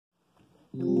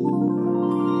This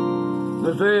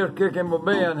is Kicking with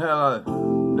Ben,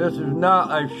 hello. This is not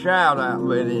a shout-out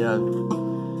video.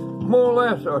 More or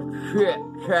less a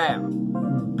chit-chat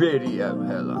video,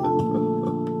 hello.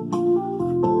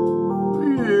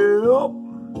 Yep.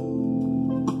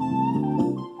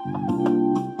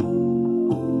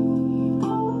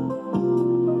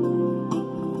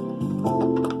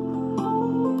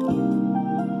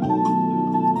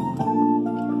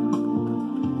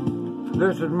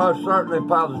 This is most certainly,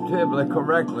 positively,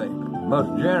 correctly,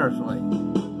 most generously,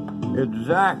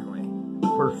 exactly,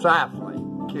 precisely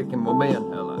Kicking with Ben,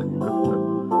 hello.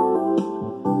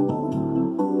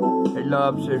 He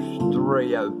loves his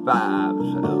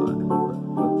 305s, hello.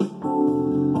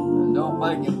 And don't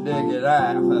make him dig it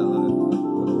out, hello.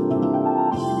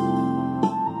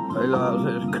 He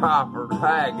loves his copper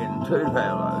tagging too,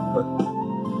 hello.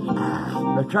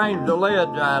 They changed the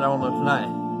lids out on us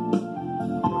now.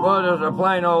 Well, just a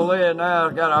plain old lid now.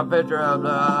 It's got a picture of the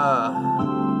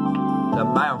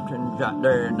mountains out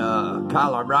there in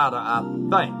Colorado, I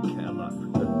think.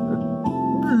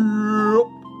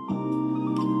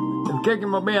 If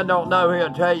Kicking with Ben don't know,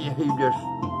 he'll tell you he just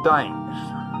thinks.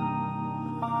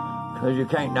 Because you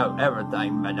can't know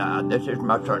everything, but this is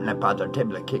most certainly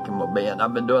positively Kicking with Ben.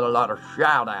 I've been doing a lot of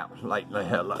shout-outs lately,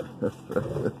 hello.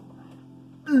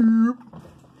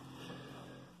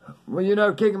 Well, you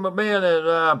know, Kicking with Ben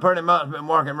has pretty much been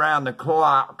working around the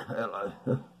clock. Hello.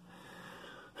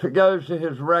 He goes to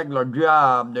his regular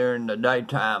job during the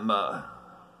daytime,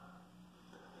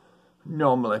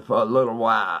 normally for a little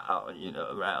while, you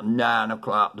know, around 9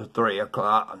 o'clock to 3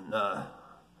 o'clock. And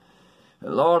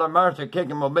Lord have mercy,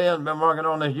 Kicking with Ben's been working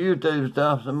on this YouTube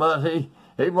stuff so much.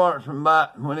 He works from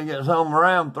about, when he gets home,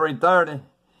 around 3:30.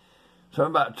 So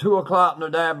about 2 o'clock in the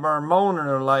damn morning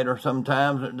or later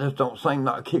sometimes, it just don't seem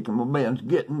like Kicking with Ben's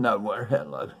getting nowhere.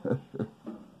 Hello.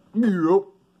 Yep.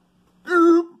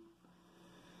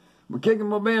 But Kicking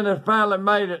with Ben has finally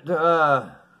made it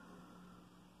to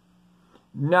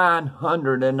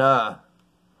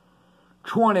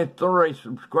 923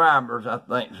 subscribers, I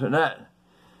think. So that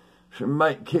should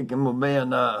make Kicking with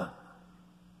Ben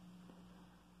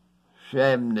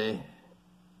 77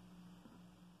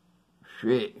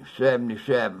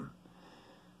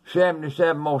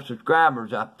 more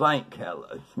subscribers, I think,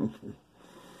 hello.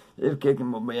 If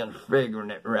Kicking with Ben's figuring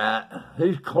it right.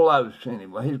 He's close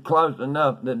anyway. He's close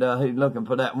enough that he's looking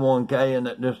for that 1K, and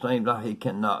it just seems like he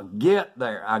cannot get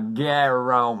there. I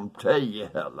guarantee you,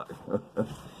 hello.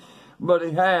 But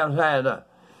he has had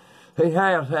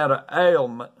an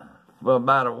ailment for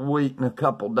about a week and a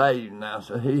couple days now,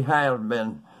 so he has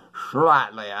been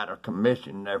slightly out of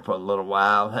commission there for a little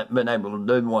while. Hasn't been able to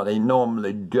do what he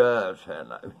normally does,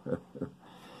 hello.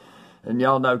 And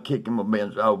y'all know Kicking with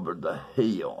Ben's over the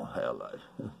hill, hello.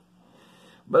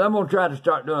 But I'm going to try to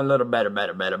start doing a little better.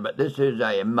 But this is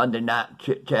a Monday night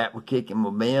chit-chat with Kicking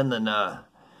with Ben. And I'll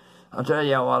tell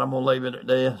y'all what, I'm going to leave it at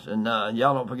this. And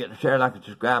y'all don't forget to share, like, and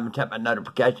subscribe, and tap that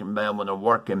notification bell when a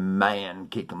working man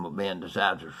Kicking with Ben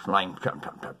decides to slang something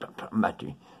at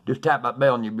you. Just tap that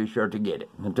bell and you'll be sure to get it.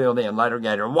 Until then, later,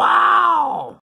 gator. Wow!